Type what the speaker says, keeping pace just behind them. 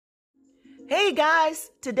Hey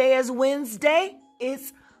guys, today is Wednesday.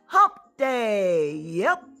 It's hump day.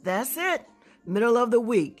 Yep, that's it. Middle of the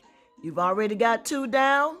week. You've already got 2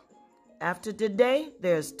 down. After today,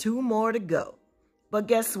 there's 2 more to go. But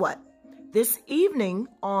guess what? This evening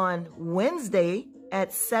on Wednesday at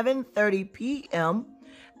 7:30 p.m.,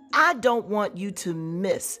 I don't want you to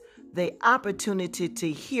miss the opportunity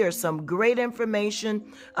to hear some great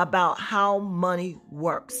information about how money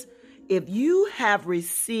works. If you have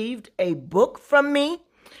received a book from me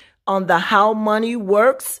on the How Money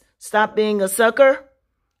Works, Stop Being a Sucker,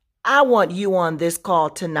 I want you on this call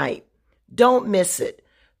tonight. Don't miss it.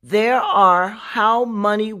 There are How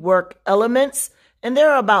Money Work elements, and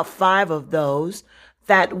there are about 5 of those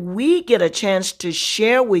that we get a chance to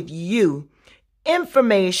share with you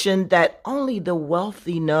information that only the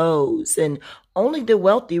wealthy knows and only the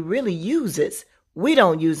wealthy really uses. We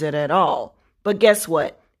don't use it at all. But guess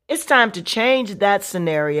what? It's time to change that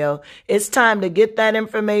scenario. It's time to get that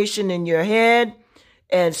information in your head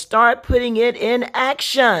and start putting it in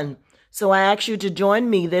action. So I ask you to join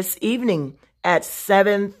me this evening at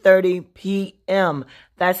 7:30 p.m.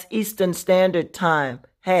 That's Eastern Standard Time.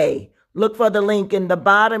 Hey, look for the link in the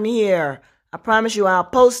bottom here. I promise you I'll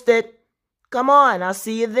post it. Come on, I'll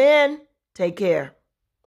see you then. Take care.